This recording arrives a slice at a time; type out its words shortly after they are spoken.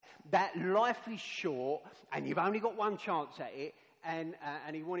that life is short and you've only got one chance at it, and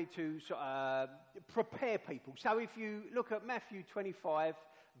he wanted to sort of prepare people. So if you look at Matthew 25,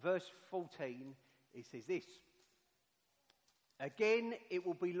 verse 14, it says this: "Again, it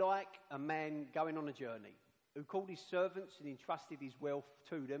will be like a man going on a journey, who called his servants and entrusted his wealth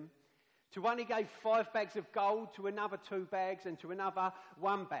to them. To one he gave 5 bags of gold, to another 2 bags, and to another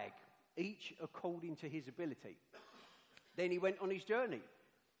 1 bag, each according to his ability. Then he went on his journey.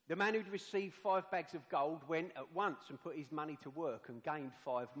 The man who'd received 5 bags of gold went at once and put his money to work and gained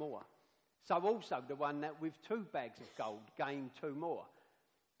 5 more. So also the one that with 2 bags of gold gained 2 more.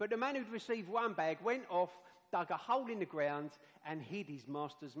 But the man who'd received 1 bag went off, dug a hole in the ground, and hid his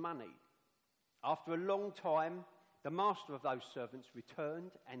master's money. After a long time, the master of those servants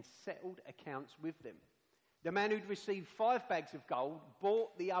returned and settled accounts with them. The man who'd received 5 bags of gold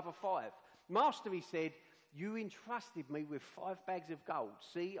bought the other 5. 'Master,' he said, 'you entrusted me with 5 bags of gold.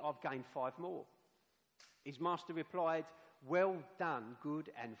 See, I've gained 5 more.' His master replied, 'Well done,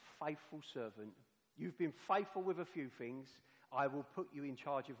 good and faithful servant. You've been faithful with a few things. I will put you in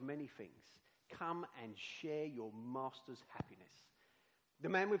charge of many things. Come and share your master's happiness.' The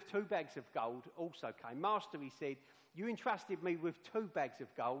man with 2 bags of gold also came. 'Master,' he said, 'you entrusted me with 2 bags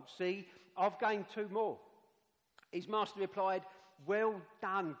of gold. See, I've gained 2 more.' His master replied, 'Well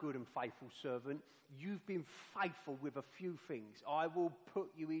done, good and faithful servant. You've been faithful with a few things. I will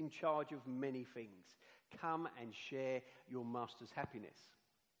put you in charge of many things. Come and share your master's happiness.'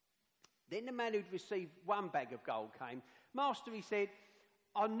 Then the man who'd received 1 bag of gold came. 'Master,' he said,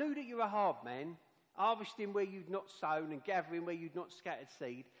 'I knew that you're a hard man, harvesting where you'd not sown and gathering where you'd not scattered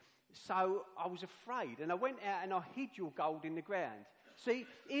seed. So I was afraid, and I went out and I hid your gold in the ground. See,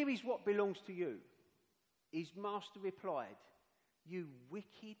 here is what belongs to you.' His master replied, 'You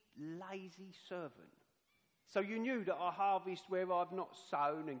wicked, lazy servant. So you knew that I harvest where I've not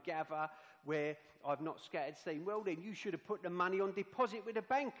sown and gather where I've not scattered seed. Well then, you should have put the money on deposit with the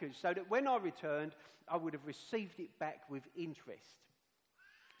bankers, so that when I returned, I would have received it back with interest.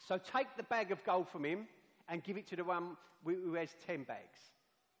 So take the bag of gold from him and give it to the one who has 10 bags.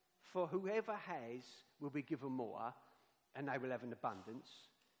 For whoever has will be given more, and they will have an abundance.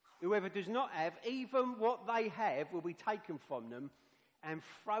 Whoever does not have, even what they have will be taken from them, and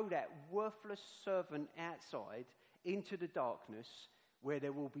throw that worthless servant outside into the darkness, where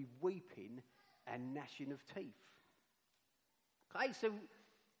there will be weeping and gnashing of teeth.'" Okay, so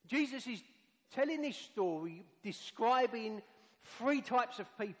Jesus is telling this story describing 3 types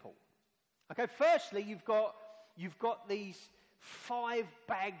of people. Okay, firstly, you've got these 5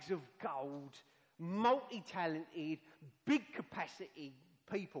 bags of gold, multi-talented, big capacity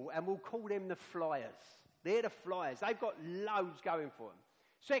people, and we'll call them the flyers. They're the flyers. They've got loads going for them.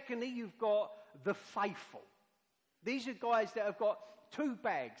 Secondly, you've got the faithful. These are guys that have got 2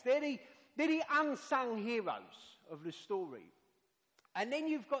 bags. They're the unsung heroes of the story. And then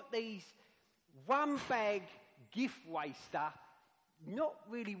you've got these 1 bag gift waster, not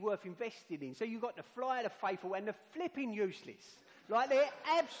really worth investing in. So you've got the flyer, the faithful, and the flipping useless. Like, they're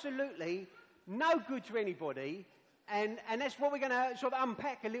absolutely no good to anybody. And that's what we're going to sort of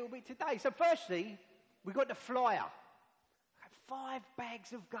unpack a little bit today. So firstly, we've got the flyer. 5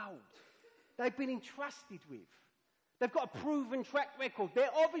 bags of gold they've been entrusted with. They've got a proven track record.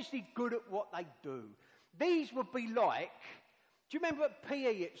 They're obviously good at what they do. These would be like, do you remember at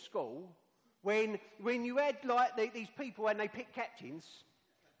PE at school, when you had like these people and they pick captains?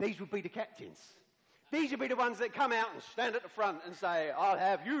 These would be the captains. These would be the ones that come out and stand at the front and say, "I'll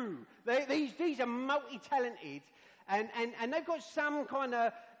have you." These are multi-talented. And they've got some kind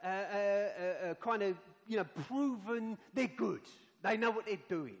of proven, they're good. They know what they're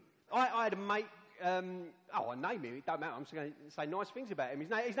doing. I had a mate, I'll name him, it don't matter, I'm just going to say nice things about him.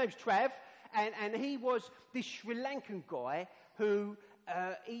 His name's Trav, and he was this Sri Lankan guy who,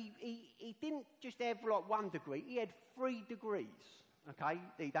 he didn't just have like 1 degree, he had 3 degrees, okay?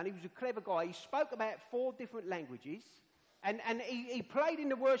 He was a clever guy. He spoke about 4 different languages. And he played in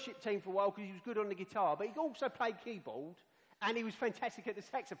the worship team for a while because he was good on the guitar, but he also played keyboard, and he was fantastic at the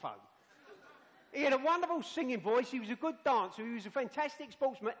saxophone. He had a wonderful singing voice, he was a good dancer, he was a fantastic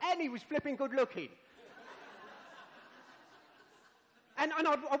sportsman, and he was flipping good looking. And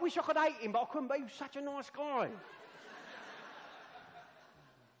I wish I could hate him, but I couldn't, but he was such a nice guy.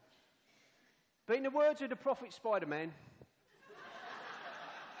 But in the words of the prophet Spider-Man,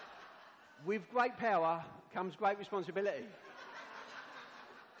 with great power comes great responsibility.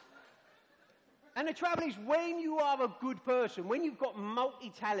 And the trouble is, when you are a good person, when you've got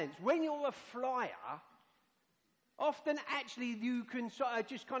multi-talents, when you're a flyer, often actually you can sort of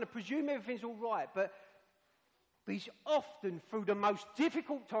just kind of presume everything's all right. But But it's often through the most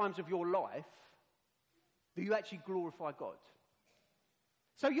difficult times of your life that you actually glorify God.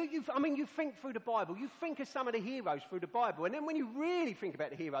 So you think through the Bible, you think of some of the heroes through the Bible, and then when you really think about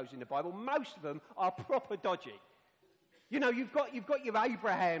the heroes in the Bible, most of them are proper dodgy. You know, you've got your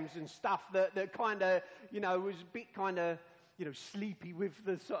Abrahams and stuff that kind of, you know, was a bit kind of, you know, sleepy with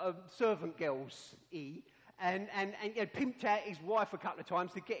the sort of servant girls, and you know, pimped out his wife a couple of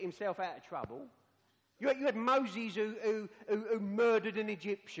times to get himself out of trouble. You had Moses who murdered an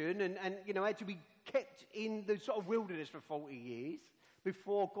Egyptian and you know, had to be kept in the sort of wilderness for 40 years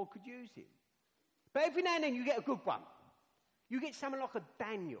before God could use him. But every now and then you get a good one. You get someone like a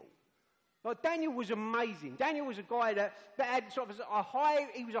Daniel. Like Daniel was amazing. Daniel was a guy that had sort of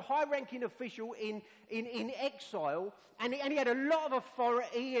he was a high-ranking official in exile, and he had a lot of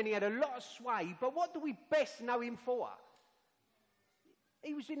authority and he had a lot of sway. But what do we best know him for?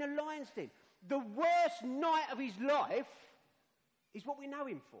 He was in a lion's den. The worst night of his life is what we know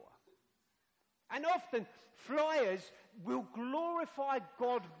him for. And often, flyers will glorify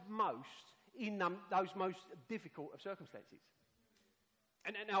God most in those most difficult of circumstances.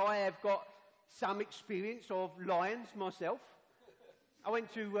 And now I have got some experience of lions myself. I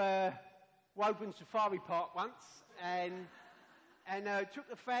went to Woburn Safari Park once and took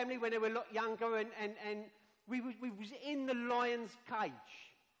the family when they were a lot younger, and we was in the lion's cage,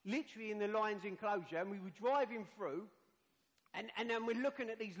 literally in the lion's enclosure, and we were driving through, and then we're looking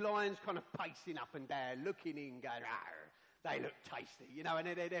at these lions kind of pacing up and down, looking in, going, they look tasty, you know, and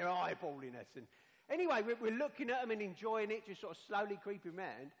they're eyeballing us. And anyway, we're looking at them and enjoying it, just sort of slowly creeping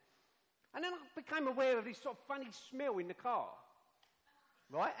round. And then I became aware of this sort of funny smell in the car,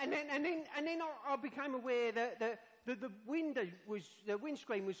 right? And then I became aware that the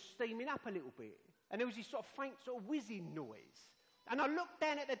windscreen was steaming up a little bit, and there was this sort of faint sort of whizzing noise. And I looked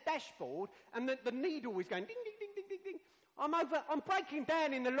down at the dashboard, and the needle was going ding, ding, ding, ding, ding, ding. I'm breaking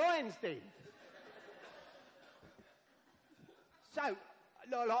down in the lion's den. So,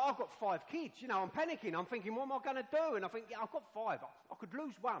 like, I've got 5 kids, you know, I'm panicking. I'm thinking, what am I going to do? And I think, yeah, I've got 5. I could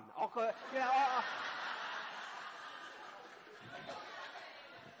lose one. I could, you know,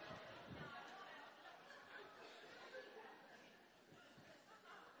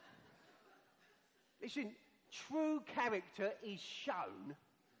 Listen, true character is shown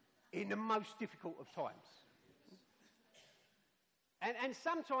in the most difficult of times. And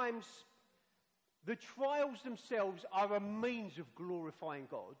sometimes the trials themselves are a means of glorifying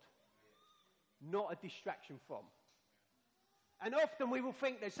God, not a distraction from. And often we will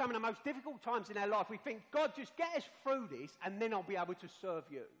think that some of the most difficult times in our life, we think, God, just get us through this and then I'll be able to serve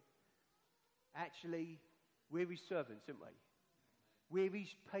you. Actually, we're his servants, aren't we? We're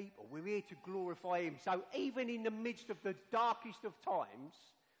his people. We're here to glorify him. So even in the midst of the darkest of times,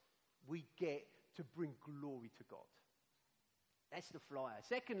 we get to bring glory to God. That's the flyer.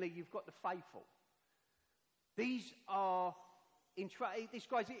 Secondly, you've got the faithful. These are, this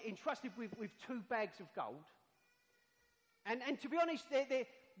guy's entrusted with 2 bags of gold. And to be honest,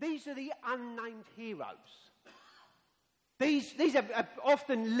 these are the unnamed heroes. These are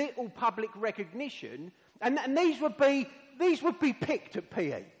often little public recognition, and these would be picked at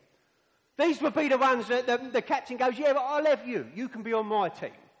PE. These would be the ones that the captain goes, yeah, but I'll have you. You can be on my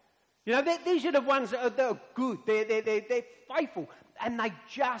team. You know, these are the ones that are good. They're faithful. And they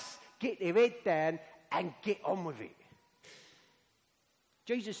just get their head down and get on with it.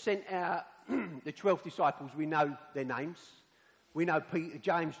 Jesus sent out the 12 disciples. We know their names. We know Peter,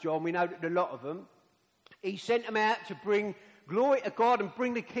 James, John. We know a lot of them. He sent them out to bring glory to God and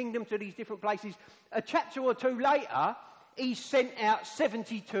bring the kingdom to these different places. A chapter or 2 later, he sent out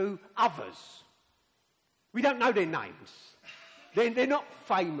 72 others. We don't know their names. They're not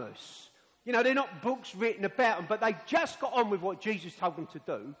famous. You know, they're not books written about them, but they just got on with what Jesus told them to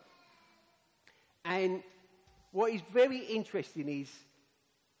do. And what is very interesting is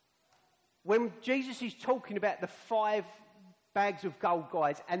when Jesus is talking about the 5 bags of gold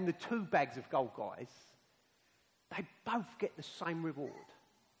guys and the 2 bags of gold guys, they both get the same reward.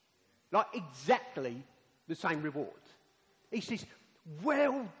 Like exactly the same reward. He says,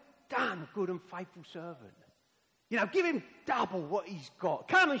 well done, good and faithful servant. You know, give him double what he's got.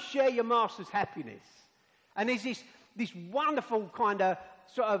 Come and share your master's happiness. And there's this wonderful kind of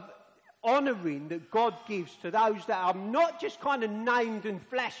sort of honouring that God gives to those that are not just kind of named and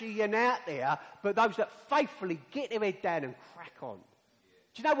flashy and out there, but those that faithfully get their head down and crack on.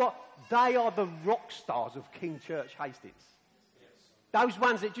 Do you know what? They are the rock stars of King Church Hastings. Those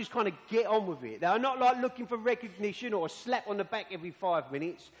ones that just kind of get on with it. They are not like looking for recognition or a slap on the back every 5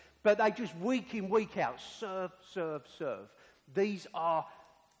 minutes, but they just week in, week out, serve, serve, serve. These are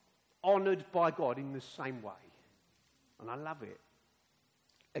honoured by God in the same way. And I love it.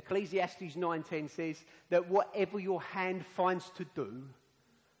 Ecclesiastes 9:10 says that whatever your hand finds to do,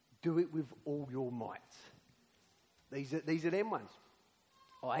 do it with all your might. These are them ones.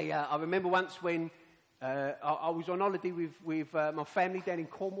 I remember once when I was on holiday with my family down in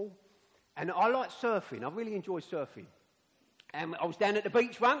Cornwall, and I like surfing. I really enjoy surfing. And I was down at the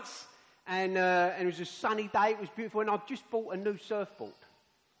beach once, and it was a sunny day. It was beautiful, and I'd just bought a new surfboard.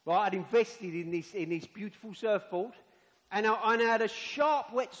 Right, I'd invested in this beautiful surfboard, and I had a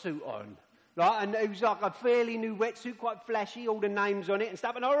sharp wetsuit on. Right, and it was like a fairly new wetsuit, quite flashy, all the names on it and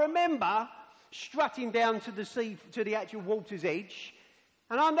stuff. And I remember strutting down to the sea, to the actual water's edge,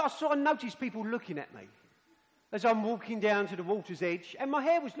 and I sort of noticed people looking at me as I'm walking down to the water's edge, and my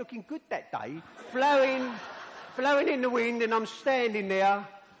hair was looking good that day, flowing in the wind, and I'm standing there,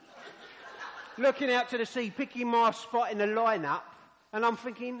 looking out to the sea, picking my spot in the lineup, and I'm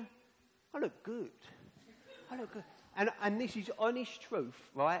thinking, I look good. I look good. And this is honest truth,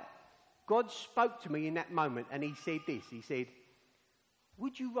 right? God spoke to me in that moment, and he said this. He said,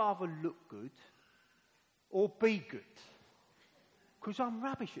 would you rather look good or be good? Because I'm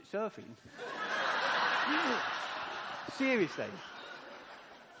rubbish at surfing. Seriously.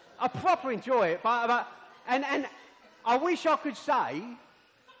 I proper enjoy it, and I wish I could say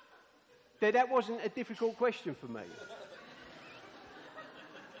that wasn't a difficult question for me.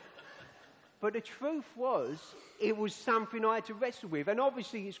 But the truth was, it was something I had to wrestle with. And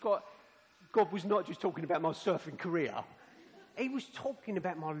obviously God was not just talking about my surfing career. He was talking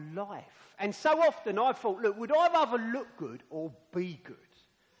about my life. And so often I thought, look, would I rather look good or be good?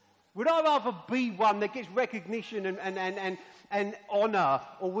 Would I rather be one that gets recognition and honour,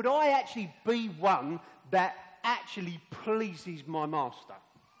 or would I actually be one that actually pleases my master?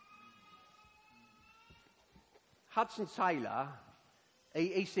 Hudson Taylor,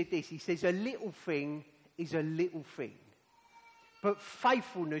 he said this. He says, a little thing is a little thing, but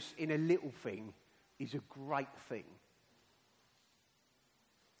faithfulness in a little thing is a great thing.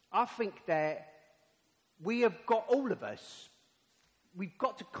 I think that we have got, all of us, we've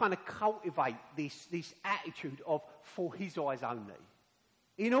got to kind of cultivate this attitude of for his eyes only.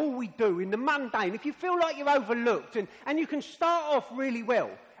 In all we do, in the mundane, if you feel like you're overlooked, and you can start off really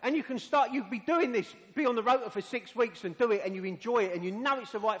well, and you could be doing this, be on the rota for 6 weeks and do it, and you enjoy it, and you know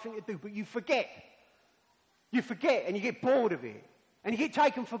it's the right thing to do, but you forget. You forget, and you get bored of it, and you get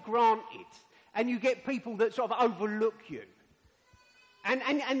taken for granted, and you get people that sort of overlook you.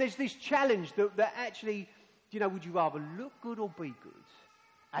 And there's this challenge that actually, would you rather look good or be good?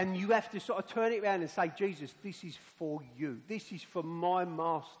 And you have to sort of turn it around and say, Jesus, this is for you. This is for my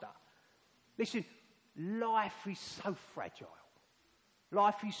master. Listen, life is so fragile.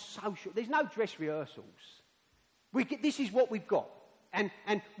 Life is so short. There's no dress rehearsals. This is what we've got. And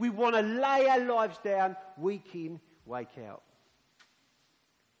we want to lay our lives down week in, week out.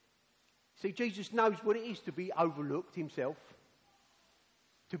 See, Jesus knows what it is to be overlooked himself,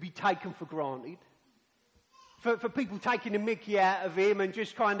 to be taken for granted, for people taking the mickey out of him and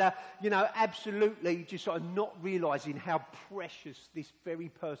just kind of, absolutely just sort of not realising how precious this very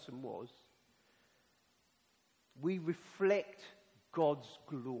person was. We reflect God's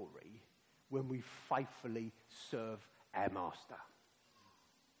glory when we faithfully serve our master.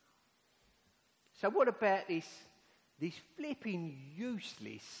 So what about this flipping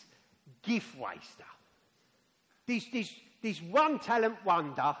useless gift waster? This one talent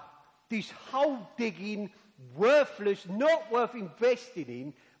wonder, this hole digging, worthless, not worth investing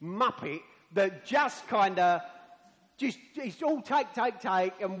in muppet that just kind of it's all take,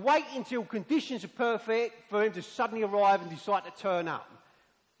 and wait until conditions are perfect for him to suddenly arrive and decide to turn up.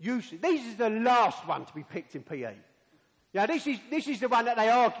 Usually, this is the last one to be picked in PE. Yeah, this is the one that they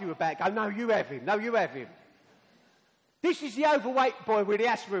argue about. Go, no, you have him. No, you have him. This is the overweight boy with the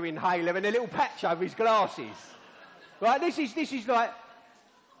asthma inhaler and a little patch over his glasses. Right? This is like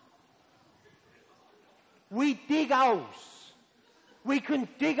we dig holes. We can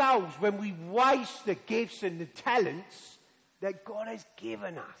dig holes when we waste the gifts and the talents that God has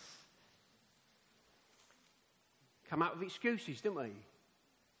given us. Come up with excuses, don't we?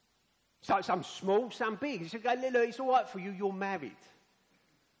 So some small, some big. Look, it's all right for you, you're married.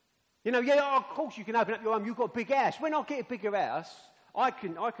 Of course you can open up your home, you've got a big house. When I get a bigger house, I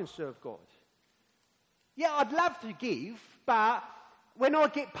can serve God. Yeah, I'd love to give, but when I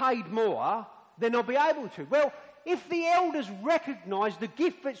get paid more, then I'll be able to. Well, if the elders recognise the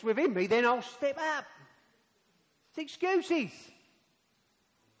gift that's within me, then I'll step up. It's excuses.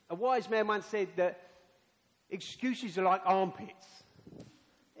 A wise man once said that excuses are like armpits.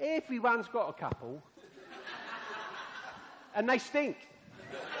 Everyone's got a couple. And they stink.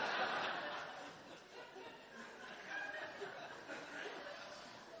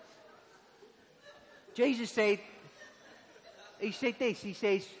 Jesus said, he said this, he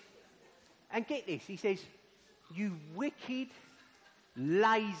says, and get this, he says, you wicked,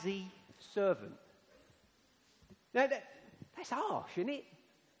 lazy servant. Now, that's harsh, isn't it?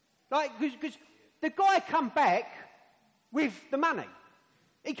 Like, because the guy come back with the money.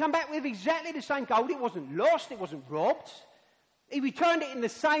 He come back with exactly the same gold. It wasn't lost, it wasn't robbed. He returned it in the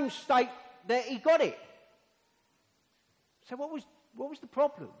same state that he got it. So what was the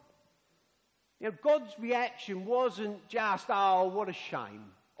problem? You know, God's reaction wasn't just, oh, what a shame,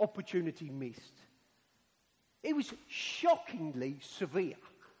 opportunity missed. It was shockingly severe.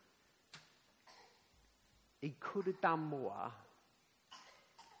 He could have done more,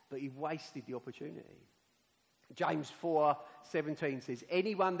 but he wasted the opportunity. James 4:17 says,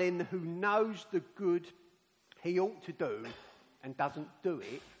 anyone then who knows the good he ought to do and doesn't do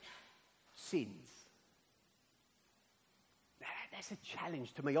it, sins. That's a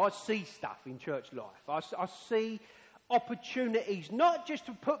challenge to me. I see stuff in church life. I see opportunities, not just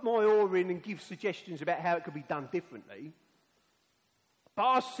to put my oar in and give suggestions about how it could be done differently, but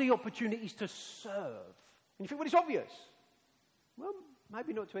I see opportunities to serve. And you think, well, it's obvious. Well,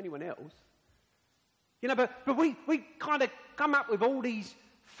 maybe not to anyone else. You know, but we kind of come up with all these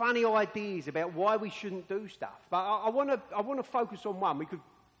funny ideas about why we shouldn't do stuff. But I want to focus on one. We could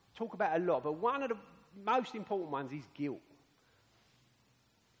talk about it a lot, but one of the most important ones is guilt.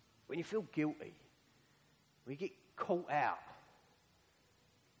 When you feel guilty, when you get caught out.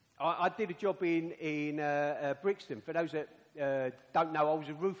 I did a job in Brixton. For those that don't know, I was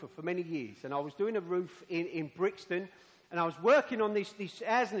a roofer for many years, and I was doing a roof in Brixton, and I was working on this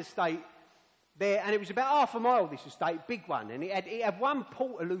housing estate there, and it was about half a mile, this estate, big one, and it had one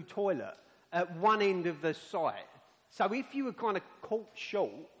Portaloo toilet at one end of the site. So if you were kind of caught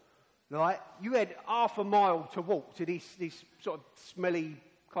short, right, you had half a mile to walk to this sort of smelly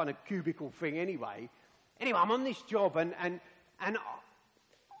kind of cubicle thing anyway. Anyway, I'm on this job, and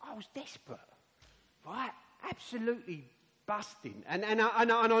I was desperate, right? Absolutely busting. And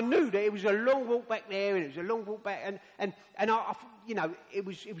I knew that it was a long walk back there, and it was a long walk back, and I you know, it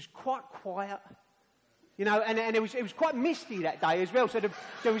was quite quiet, you know, and it was quite misty that day as well, so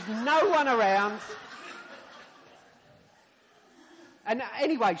there was no one around. And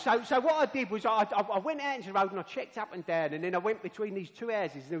anyway, so what I did was I went out into the road and I checked up and down, and then I went between these two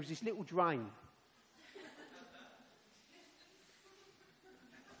houses, and there was this little drain.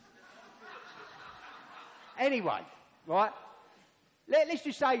 Anyway, right, let's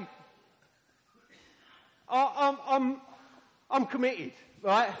just say I'm committed,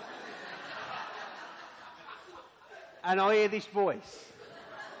 right? And I hear this voice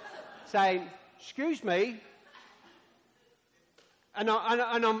saying, excuse me, and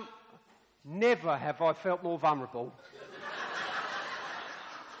I'm never have I felt more vulnerable.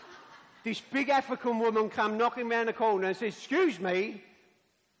 This big African woman come knocking round the corner and says, excuse me,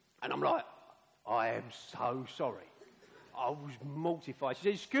 and I'm like, I am so sorry. I was mortified. She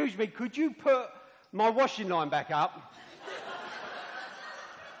said, excuse me, could you put my washing line back up?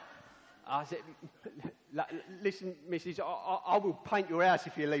 I said, listen, missus, I will paint your house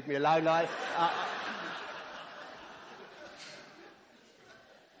if you leave me alone. I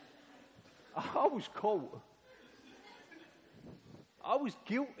was caught. I was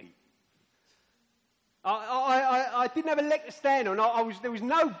guilty. I didn't have a leg to stand on. There was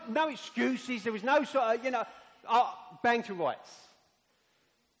no excuses. There was no sort of, you know, bang to rights.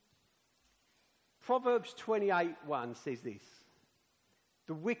 Proverbs 28:1 says this: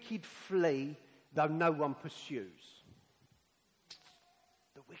 the wicked flee though no one pursues.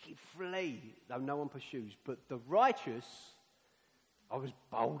 The wicked flee though no one pursues, but the righteous are as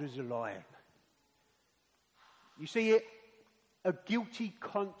bold as a lion. You see, a guilty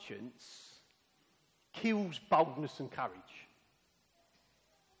conscience kills boldness and courage.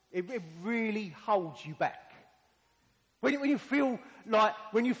 It really holds you back. When you feel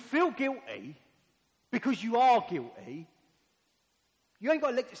guilty, because you are guilty, you ain't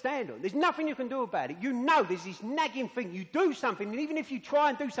got a leg to stand on. There's nothing you can do about it. You know there's this nagging thing. You do something, and even if you try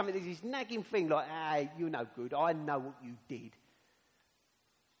and do something, there's this nagging thing like, hey, you're no good. I know what you did.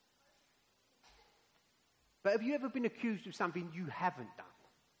 But have you ever been accused of something you haven't done?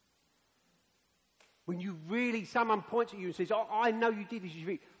 When you really, someone points at you and says, oh, I know you did this. You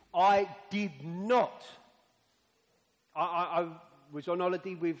think, I did not. I was on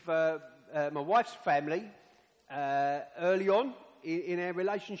holiday with my wife's family early on in our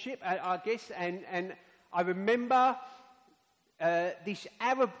relationship, I guess, and I remember this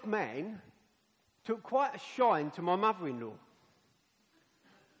Arab man took quite a shine to my mother-in-law.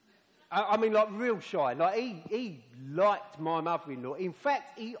 I mean, like real shine. Like he liked my mother-in-law. In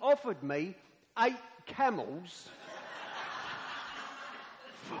fact, he offered me 8 camels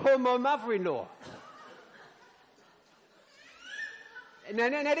for my mother-in-law.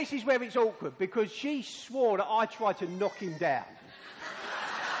 Now, this is where it's awkward, because she swore that I tried to knock him down.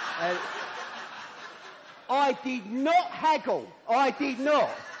 I did not haggle. I did not.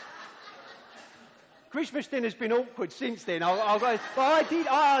 Christmas dinner's been awkward since then. I'll go, but I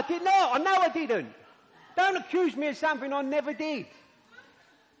did not. I know I didn't. Don't accuse me of something I never did.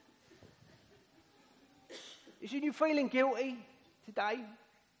 Is you feeling guilty today?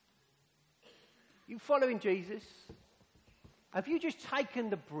 You following Jesus? Have you just taken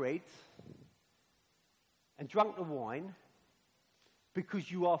the bread and drunk the wine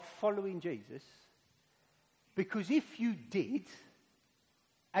because you are following Jesus? Because if you did,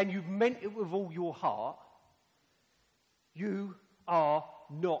 and you meant it with all your heart, you are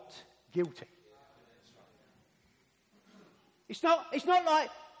not guilty. It's not like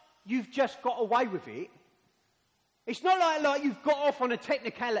you've just got away with it. It's not like you've got off on a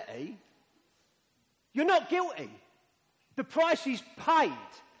technicality. You're not guilty. The price is paid.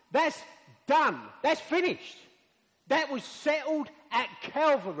 That's done. That's finished. That was settled at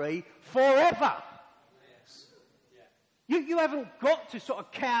Calvary forever. You haven't got to sort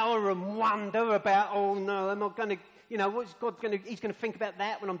of cower and wonder about, oh no, am I going to, what's God going to, he's going to think about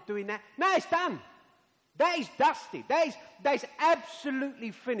that when I'm doing that. No, it's done. That is dusted. That is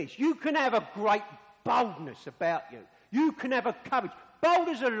absolutely finished. You can have a great boldness about you. You can have a courage. Bold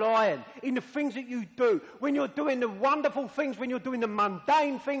as a lion in the things that you do. When you're doing the wonderful things, when you're doing the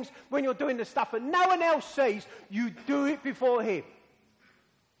mundane things, when you're doing the stuff that no one else sees, you do it before him.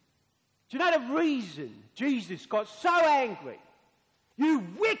 Do you know the reason Jesus got so angry? You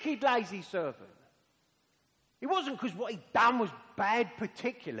wicked, lazy servant. It wasn't because what he'd done was bad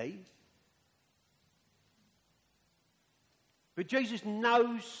particularly. But Jesus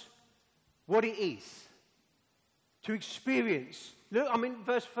knows what it is to experience. Look,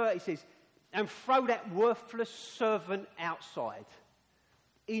 verse 30 says, and throw that worthless servant outside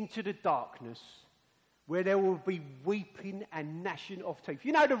into the darkness where there will be weeping and gnashing of teeth.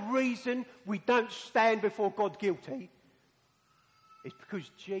 You know the reason we don't stand before God guilty? It's because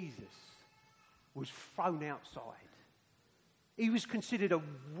Jesus was thrown outside. He was considered a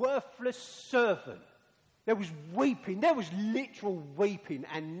worthless servant. There was weeping. There was literal weeping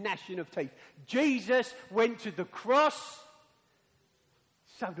and gnashing of teeth. Jesus went to the cross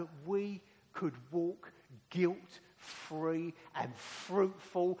so that we could walk guilt-free and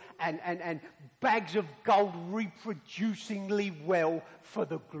fruitful and bags of gold reproducingly well for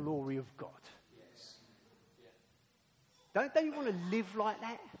the glory of God. Yes. Yeah. Don't you want to live like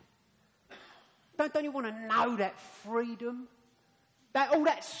that? Don't you want to know that freedom? That all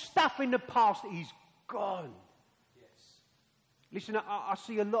that stuff in the past is gone. Yes. Listen, I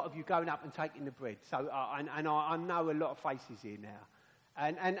see a lot of you going up and taking the bread. So I know a lot of faces here now.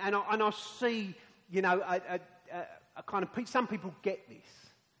 And I see, a kind of, some people get this.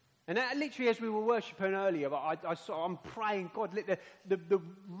 And literally as we were worshipping earlier, I'm praying, God, let the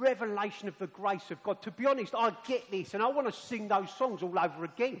revelation of the grace of God. To be honest, I get this, and I want to sing those songs all over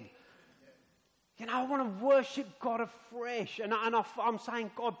again. I want to worship God afresh. And I'm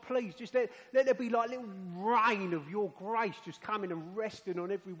saying, God, please, just let there be like little rain of your grace just coming and resting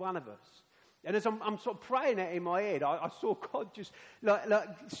on every one of us. And as I'm sort of praying that in my head, I saw God just like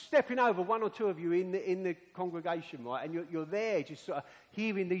stepping over one or two of you in the congregation, right? And you're there just sort of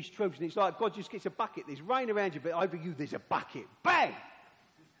hearing these truths. And it's like God just gets a bucket. There's rain around you, but over you there's a bucket. Bang!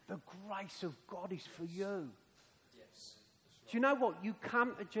 The grace of God is for you. Yes. Do you know what? You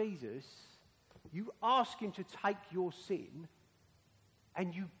come to Jesus, you ask him to take your sin,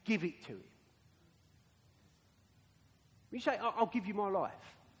 and you give it to him. You say, I'll give you my life.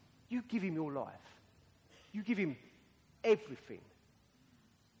 You give him your life. You give him everything.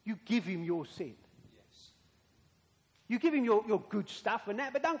 You give him your sin. Yes. You give him your good stuff and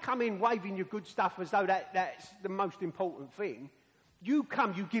that, but don't come in waving your good stuff as though that's the most important thing. You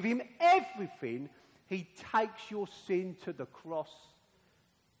come, you give him everything. He takes your sin to the cross.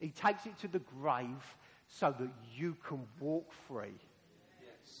 He takes it to the grave so that you can walk free.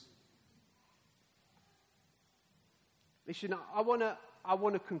 Yes. Listen, I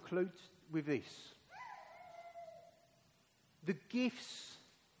want to conclude with this. The gifts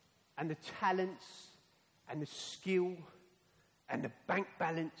and the talents and the skill and the bank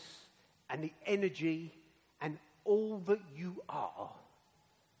balance and the energy and all that you are,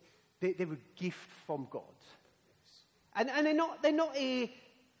 they're a gift from God. And they're not here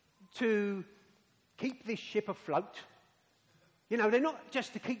to keep this ship afloat. They're not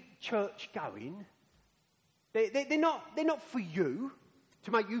just to keep church going. They're not for you.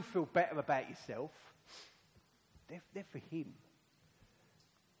 to make you feel better about yourself. They're for him.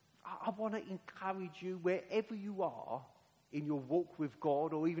 I want to encourage you wherever you are in your walk with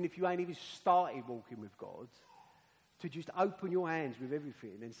God, or even if you ain't even started walking with God, to just open your hands with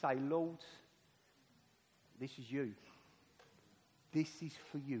everything and say, Lord, this is you. This is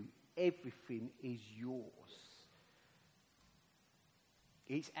for you. Everything is yours.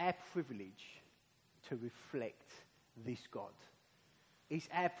 It's our privilege to reflect this God. It's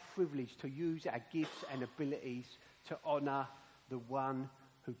our privilege to use our gifts and abilities to honour the one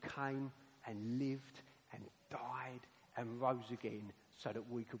who came and lived and died and rose again so that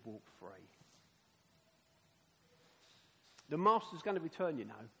we could walk free. The master's going to return, you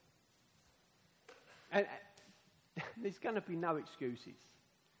know. And there's going to be no excuses.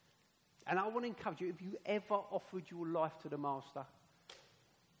 And I want to encourage you, if you ever offered your life to the master,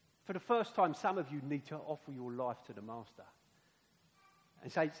 for the first time, some of you need to offer your life to the master.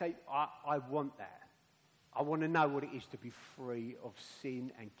 And say, I want that. I want to know what it is to be free of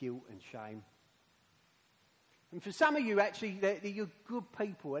sin and guilt and shame. And for some of you, actually, you're good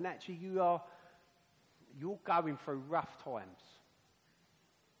people, and actually you're going through rough times.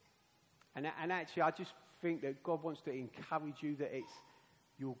 And actually, I just think that God wants to encourage you that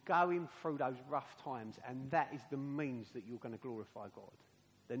you're going through those rough times, and that is the means that you're going to glorify God.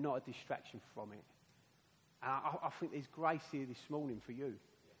 They're not a distraction from it. And I think there's grace here this morning for you.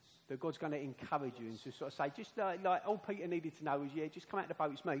 Yes. That God's going to encourage you and to sort of say, just like all Peter needed to know is, just come out the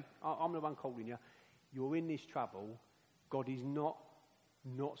boat, it's me. I'm the one calling you. You're in this trouble. God is not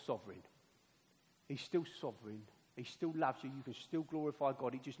sovereign. He's still sovereign. He still loves you. You can still glorify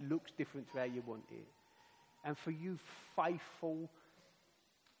God. It just looks different to how you want it. And for you faithful,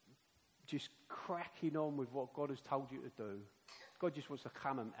 just cracking on with what God has told you to do, God just wants to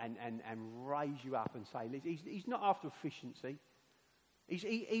come and raise you up and say, he's not after efficiency.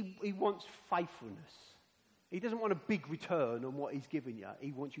 He wants faithfulness. He doesn't want a big return on what he's given you.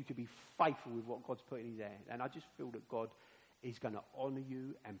 He wants you to be faithful with what God's put in his hand. And I just feel that God is going to honour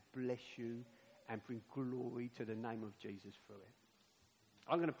you and bless you and bring glory to the name of Jesus through it.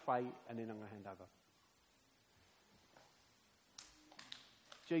 I'm going to pray and then I'm going to hand over.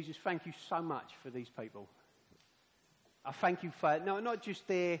 Jesus, thank you so much for these people. I thank you for not just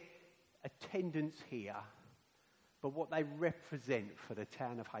their attendance here, but what they represent for the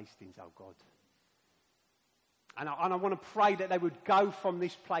town of Hastings, oh God. And I want to pray that they would go from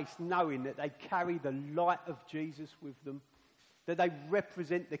this place knowing that they carry the light of Jesus with them, that they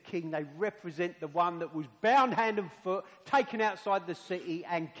represent the King, they represent the one that was bound hand and foot, taken outside the city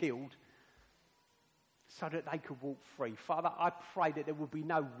and killed, so that they could walk free. Father, I pray that there will be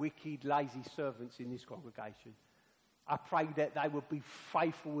no wicked, lazy servants in this congregation. I pray that they will be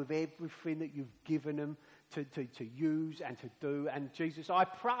faithful with everything that you've given them to use and to do. And Jesus, I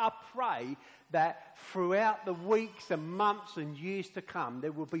pray that throughout the weeks and months and years to come,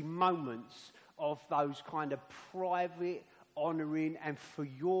 there will be moments of those kind of private, honouring, and for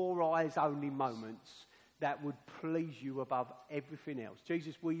your eyes only moments that would please you above everything else.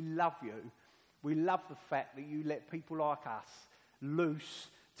 Jesus, we love you. We love the fact that you let people like us loose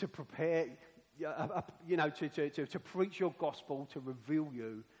to prepare, to preach your gospel, to reveal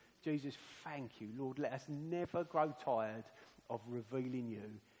you. Jesus, thank you. Lord, let us never grow tired of revealing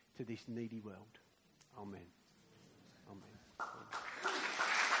you to this needy world. Amen. Amen.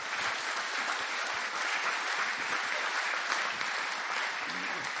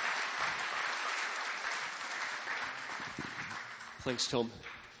 Thanks, Tom.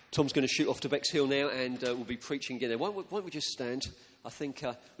 Tom's going to shoot off to Bexhill now and we'll be preaching again. Why don't we just stand? I think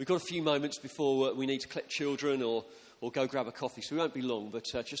we've got a few moments before we need to collect children or go grab a coffee, so we won't be long, but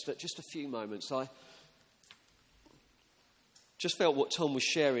just a few moments. I just felt what Tom was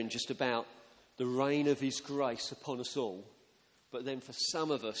sharing just about the reign of his grace upon us all, but then for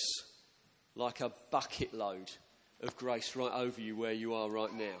some of us, like a bucket load of grace right over you where you are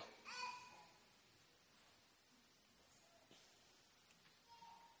right now.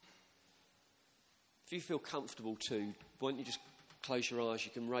 If you feel comfortable to, why don't you just close your eyes,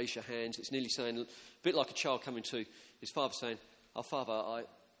 you can raise your hands. It's nearly saying, a bit like a child coming to his father saying, "Oh, Father,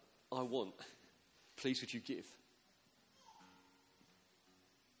 I want. Please would you give?"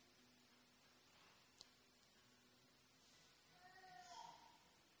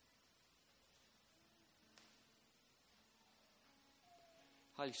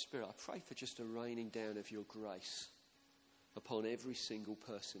 Holy Spirit, I pray for just a raining down of your grace upon every single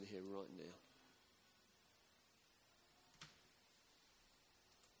person here right now.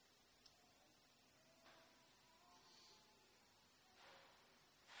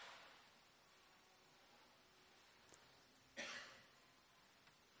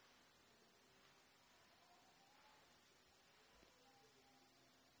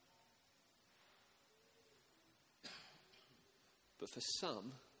 But for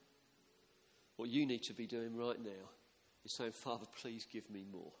some, what you need to be doing right now is saying, Father, please give me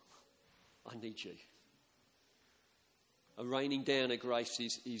more. I need you. A raining down of grace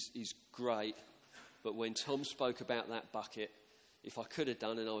is great, but when Tom spoke about that bucket, if I could have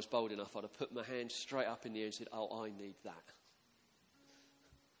done and I was bold enough, I'd have put my hand straight up in the air and said, oh, I need that.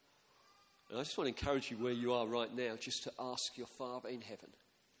 And I just want to encourage you where you are right now, just to ask your Father in heaven,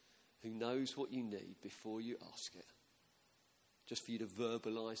 who knows what you need before you ask it. Just for you to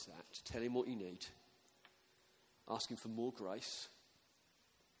verbalise that, to tell him what you need. Ask him for more grace.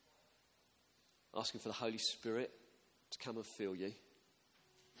 Ask him for the Holy Spirit to come and fill you.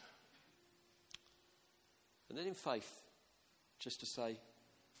 And then in faith, just to say,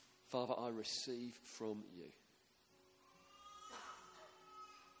 Father, I receive from you.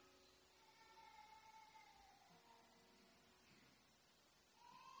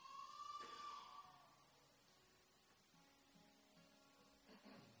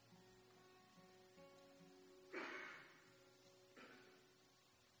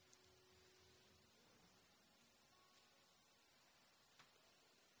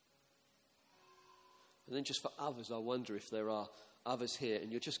 And then just for others, I wonder if there are others here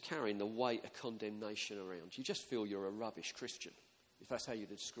and you're just carrying the weight of condemnation around. You just feel you're a rubbish Christian, if that's how you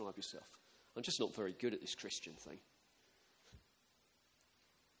describe yourself. I'm just not very good at this Christian thing.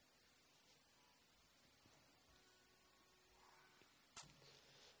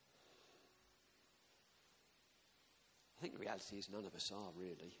 I think the reality is none of us are,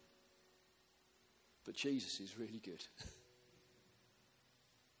 really. But Jesus is really good.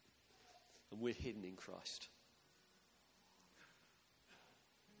 And we're hidden in Christ.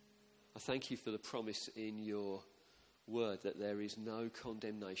 I thank you for the promise in your word that there is no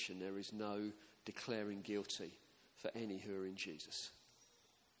condemnation, there is no declaring guilty for any who are in Jesus.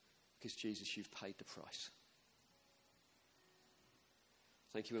 Because Jesus, you've paid the price.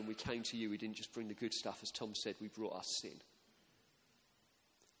 Thank you, when we came to you, we didn't just bring the good stuff, as Tom said, we brought our sin.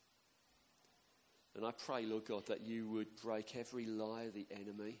 And I pray, Lord God, that you would break every lie of the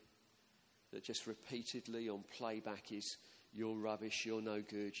enemy that just repeatedly on playback is, you're rubbish, you're no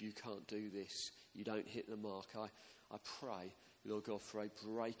good, you can't do this, you don't hit the mark. I pray, Lord God, for a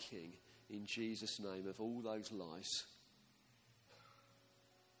breaking in Jesus' name of all those lies.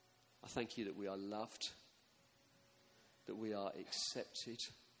 I thank you that we are loved, that we are accepted,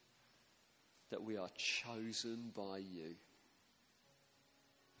 that we are chosen by you.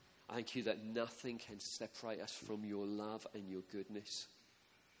 I thank you that nothing can separate us from your love and your goodness.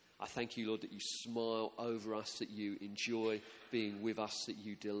 I thank you, Lord, that you smile over us, that you enjoy being with us, that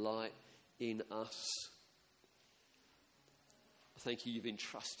you delight in us. I thank you, you've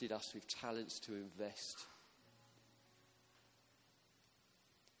entrusted us with talents to invest.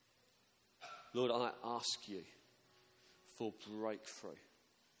 Lord, I ask you for breakthrough.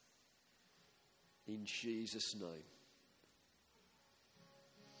 In Jesus' name.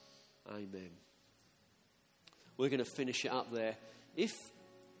 Amen. We're going to finish it up there.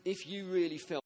 If you really felt